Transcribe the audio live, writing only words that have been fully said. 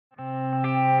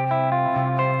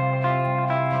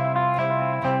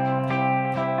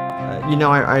You know,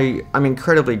 I'm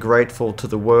incredibly grateful to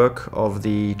the work of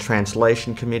the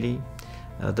translation committee,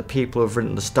 the people who have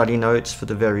written the study notes for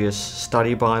the various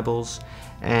study Bibles,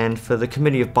 and for the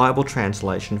Committee of Bible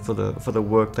Translation for the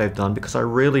work they've done, because I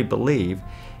really believe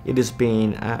it has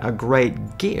been a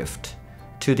great gift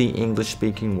to the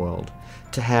English-speaking world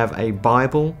to have a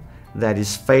Bible that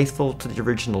is faithful to the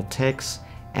original text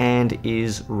and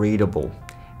is readable.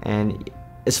 And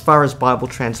as far as Bible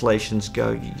translations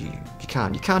go, you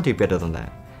can't do better than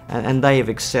that. And they have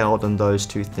excelled in those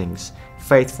two things,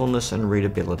 faithfulness and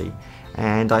readability.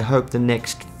 And I hope the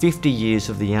next 50 years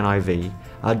of the NIV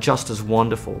are just as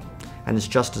wonderful and is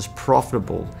just as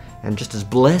profitable and just as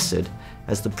blessed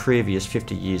as the previous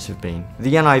 50 years have been.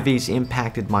 The NIV's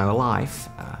impacted my life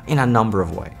in a number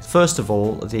of ways. First of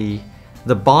all, the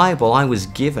Bible I was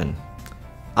given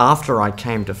after I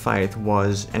came to faith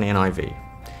was an NIV.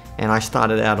 And I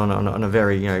started out on a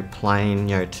very plain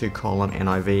 2-column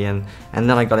NIV, and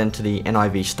then I got into the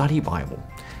NIV Study Bible,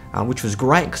 which was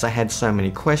great because I had so many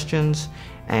questions,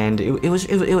 and it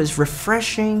was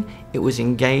refreshing, it was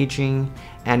engaging,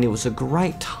 and it was a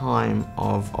great time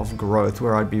of growth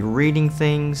where I'd be reading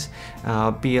things,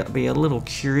 be a little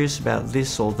curious about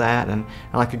this or that, and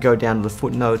I could go down to the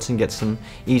footnotes and get some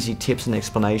easy tips and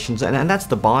explanations, and that's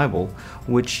the Bible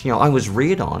which I was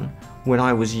reared on when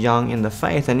I was young in the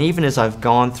faith. And even as I've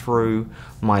gone through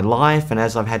my life and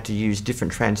as I've had to use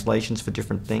different translations for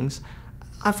different things,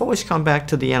 I've always come back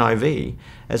to the NIV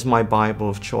as my Bible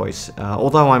of choice.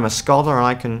 Although I'm a scholar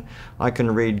and I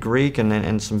can read Greek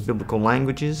and some biblical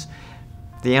languages,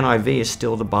 the NIV is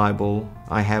still the Bible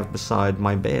I have beside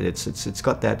my bed. It's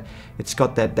got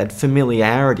that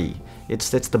familiarity. It's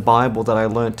the Bible that I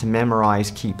learned to memorize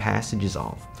key passages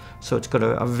of. So it's got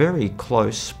a very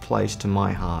close place to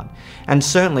my heart. And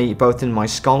certainly, both in my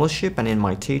scholarship and in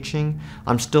my teaching,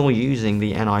 I'm still using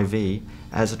the NIV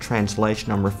as a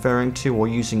translation I'm referring to, or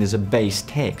using as a base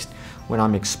text when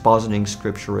I'm expositing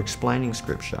Scripture or explaining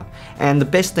Scripture. And the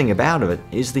best thing about it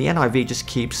is the NIV just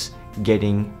keeps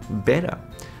getting better.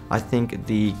 I think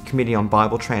the Committee on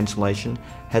Bible Translation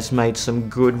has made some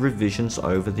good revisions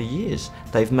over the years.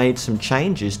 They've made some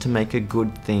changes to make a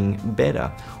good thing better.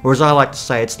 Or as I like to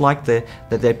say, it's like that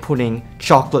they're putting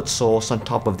chocolate sauce on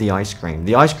top of the ice cream.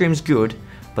 The ice cream's good,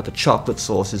 but the chocolate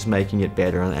sauce is making it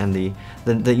better. And the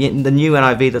new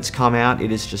NIV that's come out,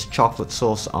 it is just chocolate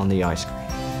sauce on the ice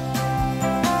cream.